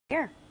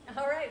Here.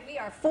 All right, we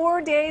are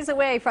 4 days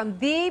away from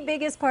the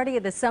biggest party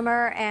of the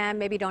summer, and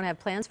maybe don't have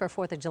plans for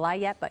 4th of July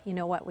yet, but you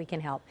know what? We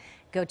can help.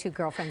 Go-to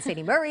girlfriend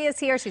Sadie Murray is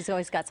here. She's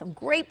always got some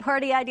great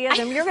party ideas,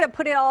 and you're going to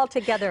put it all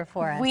together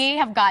for us. We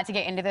have got to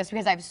get into this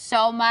because I have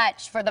so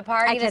much for the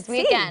party this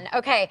weekend.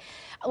 Okay,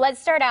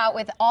 let's start out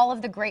with all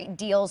of the great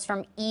deals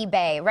from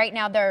eBay. Right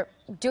now, they're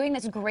doing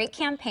this great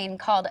campaign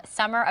called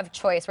Summer of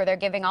Choice, where they're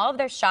giving all of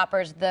their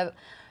shoppers the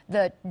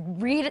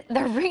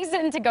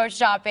reason to go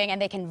shopping, and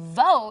they can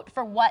vote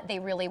for what they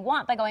really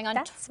want by going on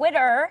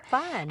Twitter.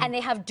 Fun. And they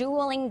have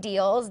dueling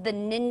deals, the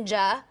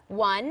Ninja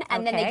one,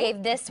 and then they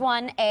gave this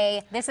one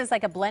a... This is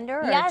like a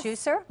blender or a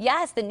juicer?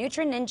 Yes, the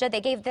Nutri Ninja. They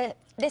gave this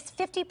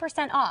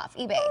 50% off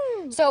eBay.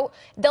 So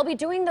they'll be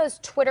doing those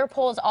Twitter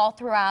polls all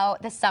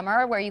throughout the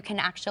summer where you can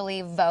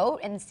actually vote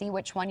and see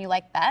which one you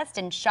like best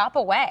and shop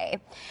away.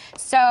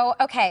 So,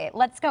 okay,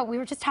 let's go. We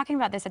were just talking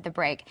about this at the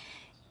break.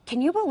 Can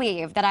you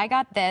believe that I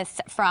got this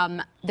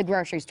from the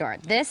grocery store?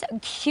 This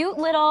cute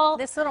little...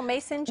 This little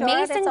mason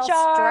jar that's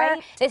all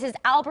striped. This is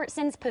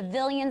Albertsons,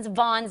 Pavilions,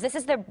 Vaughn's. This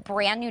is their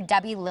brand new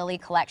Debbie Lilly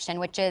collection,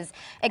 which is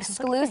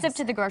exclusive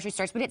to the grocery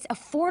stores, but it's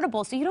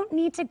affordable, so you don't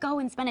need to go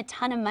and spend a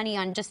ton of money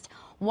on just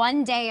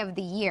one day of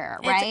the year,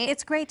 right?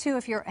 It's great, too,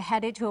 if you're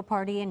headed to a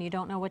party and you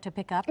don't know what to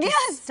pick up.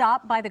 Just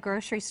stop by the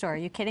grocery store. Are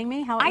you kidding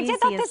me? How easy is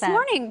that? I did that this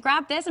morning.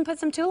 Grab this and put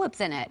some tulips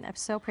in it.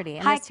 That's so pretty.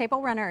 And this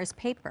table runner is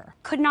paper.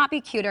 Could not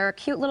be cuter.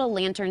 Cute little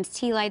lanterns,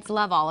 tea lights,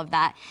 love all of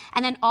that.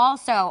 And then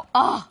also,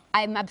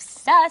 I'm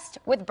obsessed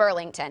with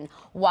Burlington.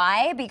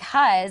 Why?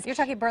 Because... You're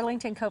talking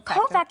Burlington Coat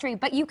Factory. Coat Factory,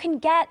 but you can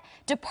get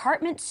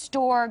department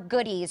store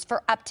goodies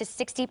for up to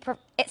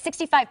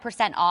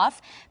 65%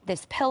 off.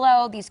 This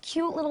pillow, these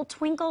cute little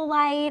twinkle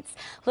lights,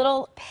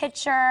 little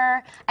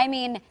pitcher. I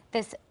mean,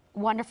 this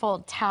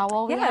wonderful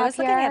towel we have I was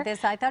here. looking at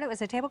this. I thought it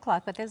was a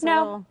tablecloth, but there's a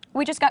little...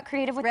 we just got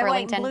creative with red,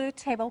 Burlington. White, and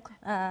blue table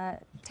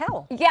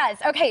towel. Yes.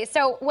 Okay.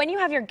 So when you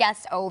have your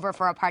guests over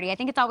for a party, I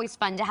think it's always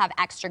fun to have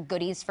extra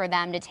goodies for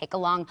them to take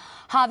along.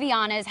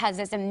 Javiana's has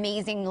this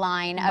amazing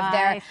line of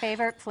their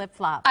favorite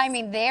flip-flops. I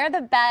mean, they're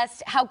the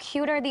best. How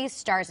cute are these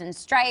stars and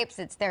stripes?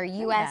 It's their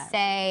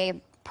USA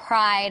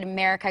Pride,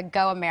 America,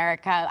 Go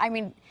America. I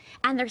mean,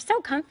 and they're so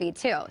comfy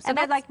too. So and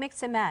they're like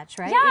mix and match,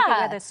 right? Yeah. You can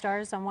wear the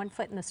stars on one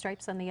foot and the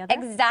stripes on the other.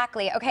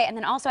 Exactly. Okay. And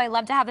then also, I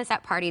love to have this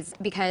at parties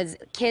because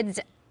kids,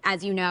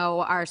 as you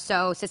know, are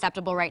so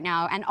susceptible right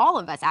now, and all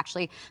of us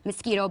actually,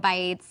 mosquito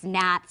bites,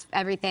 gnats,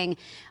 everything.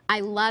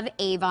 I love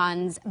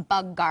Avon's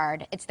Bug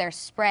Guard. It's their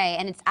spray,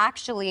 and it's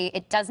actually,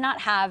 it does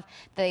not have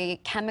the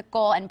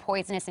chemical and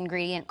poisonous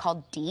ingredient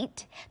called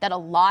DEET that a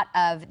lot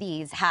of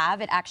these have.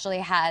 It actually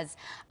has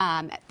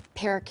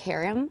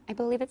paracarum, I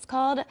believe it's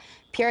called,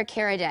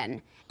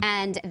 piracaridin.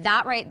 And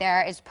that right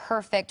there is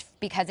perfect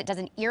because it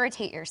doesn't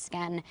irritate your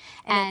skin.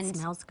 And it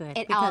smells good.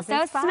 It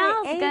also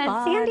smells good.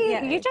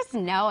 Sandy, you just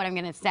know what I'm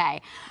going to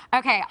say.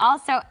 Okay,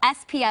 also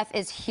SPF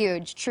is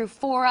huge.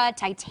 Truphora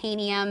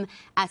Titanium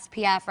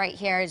SPF right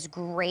here is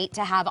great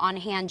to have on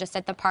hand just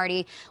at the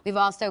party. We've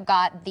also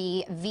got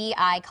the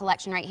VI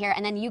collection right here.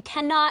 And then you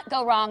cannot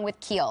go wrong with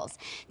Kiehl's.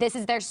 This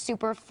is their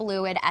super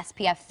fluid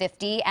SPF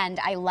 50, and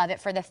I love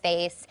it for the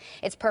face.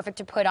 It's perfect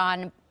to put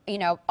on, you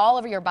know, all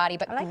over your body.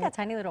 But I like that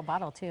tiny little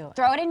bottle too.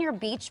 Throw it in your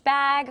beach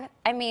bag.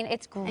 I mean,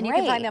 it's great. And you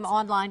can find them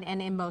online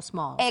and in most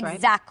malls,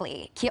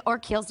 exactly. Right? Or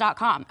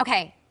Kiehl's.com.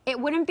 Okay. It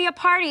wouldn't be a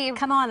party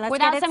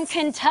without some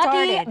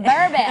Kentucky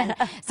bourbon.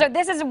 So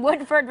this is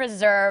Woodford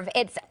Reserve.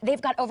 They've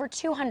got over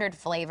 200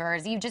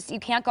 flavors. You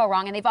can't go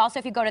wrong. And they've also,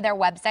 if you go to their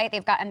website,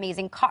 they've got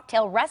amazing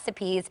cocktail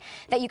recipes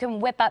that you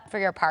can whip up for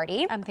your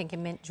party. I'm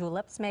thinking mint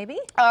juleps, maybe.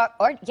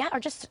 Or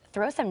just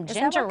throw some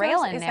ginger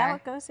ale in there. Is that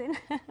what goes in?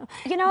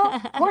 You know,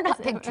 we're not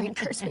big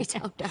drinkers. We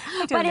don't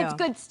know. But it's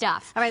good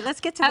stuff. All right,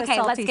 let's get to the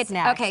salty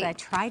snacks. I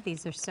tried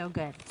these. They're so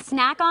good.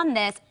 Snack on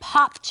this,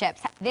 Pop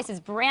Chips. This is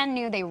brand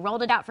new. They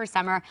rolled it out for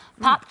summer.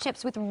 Pop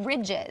chips with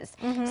ridges.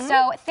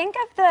 So think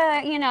of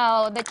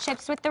the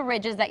chips with the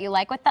ridges that you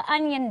like with the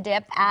onion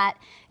dip at,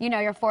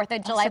 your 4th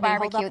of July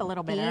barbecue. Hold up a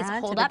little bit. These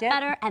hold up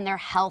better, and they're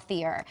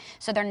healthier.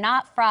 So they're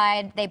not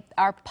fried, they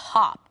are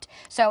popped.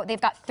 So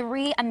they've got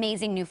 3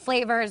 amazing new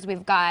flavors.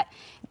 We've got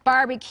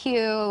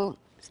barbecue,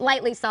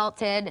 lightly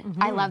salted.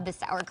 I love the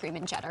sour cream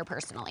and cheddar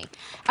personally.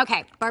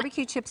 Okay.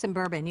 Barbecue chips and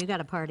bourbon. You got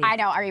a party. I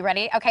know. Are you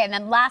ready? Okay. And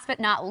then last but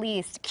not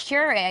least,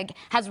 Keurig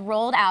has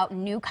rolled out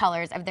new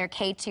colors of their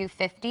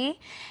K250,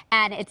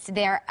 and it's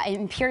their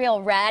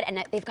Imperial Red,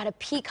 and they've got a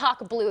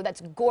peacock blue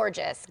that's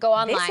gorgeous. Go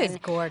online. This is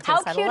gorgeous.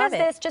 How cute is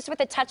this? Just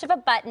with a touch of a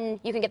button,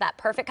 you can get that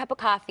perfect cup of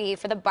coffee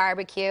for the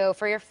barbecue,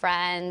 for your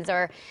friends,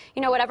 or,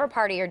 whatever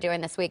party you're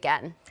doing this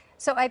weekend.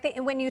 So I think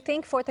when you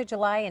think 4th of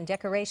July and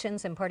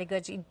decorations and party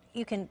goods,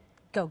 you can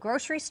go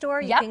grocery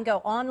store, you can go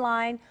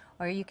online,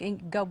 or you can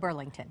go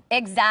Burlington.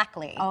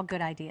 Exactly. All good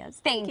ideas.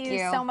 Thank you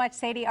so much,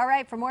 Sadie. All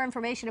right, for more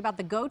information about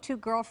the go-to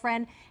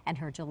girlfriend and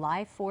her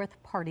July 4th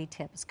party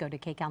tips, go to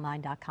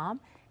KCAL9.com,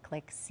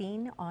 click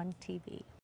Seen on TV.